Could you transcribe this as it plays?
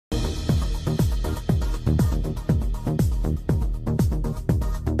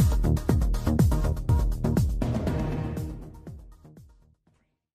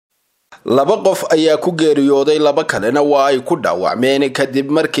laba qof ayaa ku geeriyooday laba kalena waa ay ku dhaawacmeen kadib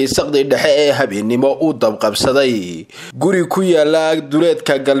markii saqdi dhexe ee habeenimo uu dabqabsaday guri ku yaala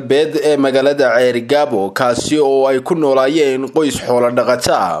duleedka galbeed ee magaalada Ceerigaabo kaasi oo ay ku noolaayeen qoys xoolo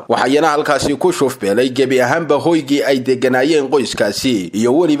dhaqato ah waxayna halkaasi ku shufbeelay gebi ahaanba hoygii ay deganaayeen qoyskaasi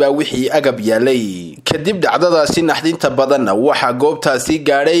iyo waliba wixii agab yaalay kadib dhacdadaasi naxdinta badanna waxa goobtaasi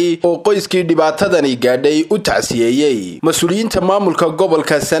gaadhay oo qoyskii dhibaatadani gaadhay u tacsiyeeyay mas'uuliyiinta maamulka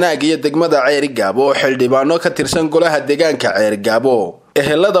gobolka Sanaag iyo degmada Ceerigaabo xildhibaano ka tirsan golaha deegaanka Ceerigaabo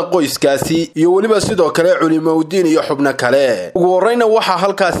ehelada qoyskaasi iyo waliba sidoo kale culimooyin iyo xubno kale ugu horeyna waxa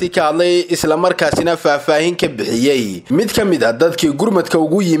halkaasi ka hadlay isla markaasina faahfaahin ka bixiyay mid ka mid ah dadkii gurmadka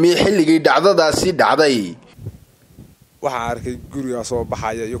ugu yimi xilligii dhacdadaasi dhacday waxa arkay guriga soo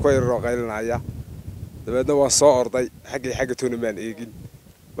baxaya iyo ku yar qaylinaya dabeedna waa soo orday xagga toonmaan eegin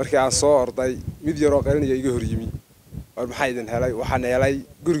markii aan soo orday mid yar oo qaylinaya iga hor yimi war maxay idin helay waxaan helay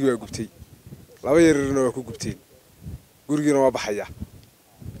guriga waa gubtay laba yarna waa ku gubteen gurigiina waa baxaya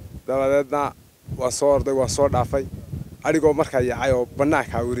dabadeedna waa soo orday waa soo dhaafay adigoo markaa yaacay oo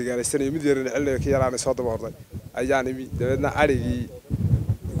banaanka warigaanaysanay mid yarna cilay ka yaraan soo daba orday ayaan imi dabeedna arigii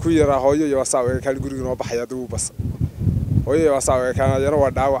ku yaraa hooyo iyo wasaaw ee kale gurigiina waa baxaya duu bas hooyo iyo wasaaw ee kale yana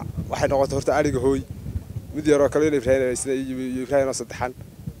waa dhaawac waxay noqotay horta ariga hooy mid yar oo kale inay Ibrahim iyo Ibrahim saddexan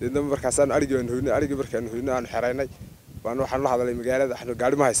deedna markaas aan arigii markaan hoynay aan xiraynay waxaan la hadalay magaalada axno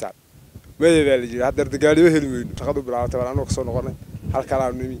gaari ma haysan meeyada la jira hadda gaari heli weyn shaqadu bilaabtay waan ka soo noqonay halka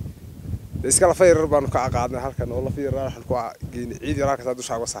aan nimi iska la fayrar baan ka qaadnay halkan oo la fayrar waxaan ku geeyay ciid yar ka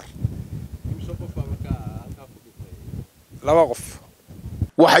dusha uga saar laba qof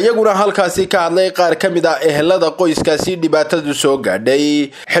waxayaguna halkaasi ka hadlay qaar ka mid ah ehelada qoyskaasi dhibaatadu soo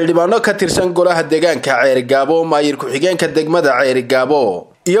gaadhay xildhibaano ka tirsan golaha deegaanka Ceerigaabo maayir ku xigeenka degmada Ceerigaabo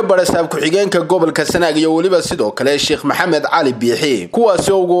iyo barasaab ku xigeenka gobolka Sanaag iyo waliba sidoo kale Sheekh Maxamed Cali Biixi kuwaas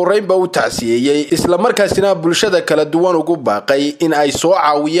oo ugu horeynba u tacsiyeeyay isla markaasina bulshada kala duwan ugu baaqay in ay soo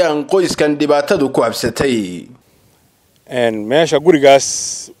caawiyaan qoyskan dhibaatadu ku habsatay meesha gurigaas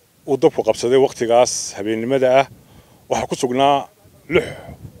uu dabku qabsaday waqtigaas habeenimada ah waxa ku sugnaa 6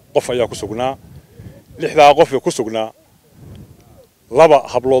 qof ayaa ku sugnaa 6 qof ku sugnaa laba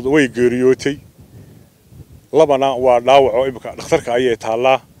hablood way geeriyootay labana waa dhaawac oo imka dhakhtarka ayay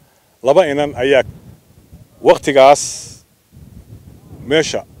taala laba inan ayaa waqtigaas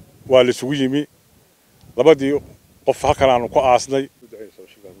meesha waa la isugu yimi labadii qof halkan aan ku aasnay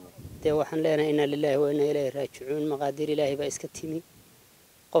waxaan leenahay inna lillahi wa inna ilayhi raaji'uun maqaadir ilaahi ba iska timi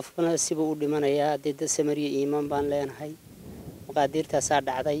qofkana siba u dhimanayaa dad samariye iimaan baan leenahay maqaadirta saa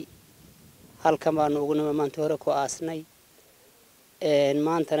dhacday halkan baan ugu nima maanta hore ku aasnay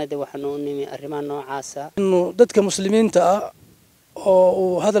maantana waxaan u nimi arrimaha noocaasa inuu dadka muslimiinta ah oo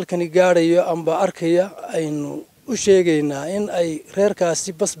uu hadalkani gaarayo amba arkaya aynu u sheegaynaa in ay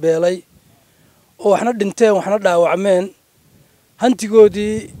reerkaasi bas beelay oo waxna dhinteen waxna dhaawacmeen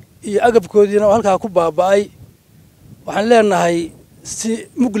hantigoodii iyo agabkoodiina oo halkaa ku baaba'ay waxaan leenahay si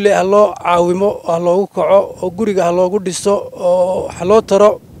mugle ah loo caawimo ah loogu kaco oo guriga ah loogu dhiso oo wax loo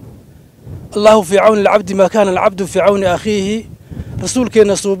taro Allahu fi auni al-abdi ma kana al-abdu fi auni akhihi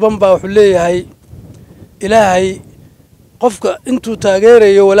rasuulkeena suuban baa wuxuu leeyahay ilaahay qofka intuu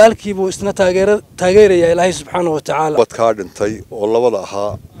taageerayo walaalkiibu isna taageeraya ilaahay subhanahu wa ta'ala badka dhintay oo labada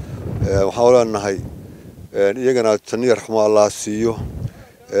ahaa waxa uu leenahay iyagana tanniir raxmo Allah siiyo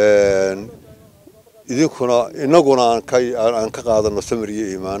idinkuna inaguna aan ka qaadano samiriye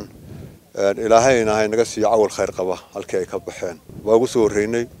iimaan ilaahayna hay naga siiyo awal khayr qaba halkii ay ka baxeen waa ugu soo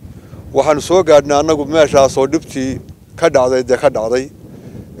horeynay waxaan soo gaadhnay anagu meeshaas oo dhibtii ka dhacday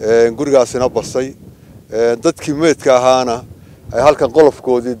gurigaasina basay dadkii meedka ahaana ay halkan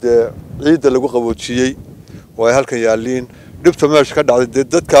qolofkoodii ciid lagu qaboojiyay oo ay halkan yaaliin dhibta meesha ka dhacday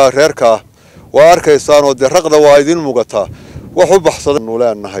dadka reerka waa arkaysaan oo raqda waa idin muuqata wax u baxsaday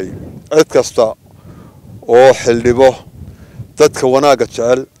leenahay cid kasta oo xildhibo dadka wanaaga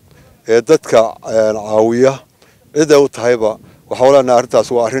jecel ee dadka caawiya cid u tahayba waxa walaana arrintaas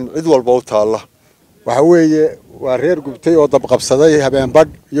waa arrin cid walba u taala waxa weeye waa reer gubtay oo dab qabsaday habeen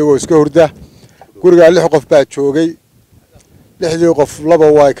badh iyagoo iska hurda guriga 6 qof baa joogay 6 qof laba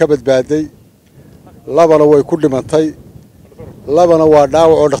way ka badbaaday labana way ku dhimantay labana waa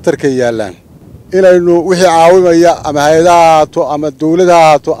dhaawac oo dhakhtarka yaalaan inaynu wixii caawimaya ama hay'adaha ama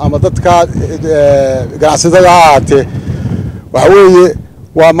dawladaha ama dadka ganacsatada ahaatee waxa weeye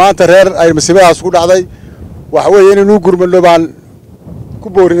waa maanta reer ay masiibadaas ku dhacday waxa weeye inaynu gurmadno baan ku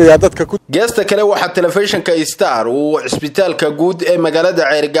boorinayaa dadka ku geesta kale waxa telefishinka Star uu cisbitaalka guud ee magaalada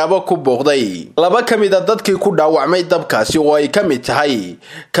Ceerigaabo ku booqday laba kamid ah dadkii ku dhaawacmay dabkaasi oo ay kamid tahay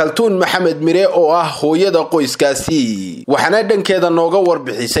Kaltuun Maxamed Mire oo ah hooyada qoyskaasi waxaana dhankeeda nooga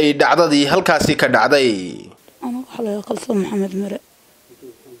warbixisay dhacdadii halkaasi ka dhacday anigu xalay Kaltuun Maxamed Mire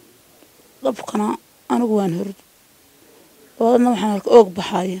dabkana anigu waan hurd wadana waxaan og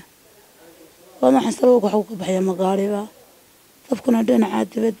baxaya wadana waxaan soo uga baxaya magaaliba dabkuna dhinaca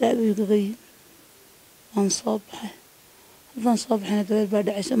dibadda igu gay aan soo baxay hadan soo baxay dawlad baa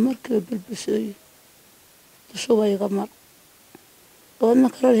dhacaysa markii bilbisay shuubay gamar wadana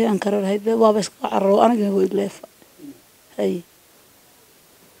kararayaan kararay waa bas ka carro aniga way leefa hay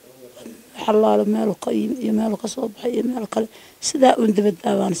xalaal meel ka iyo meel ka soo baxay iyo meel kale sida uu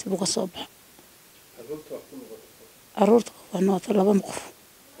dibadda baan si uga soo baxay carruurta waa laba qof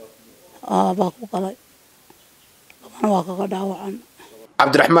baa ku qalay waa ka dhaawacaan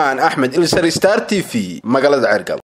Cabdiraxmaan Axmed Ilsar Star TV magaalada Ceerigaabo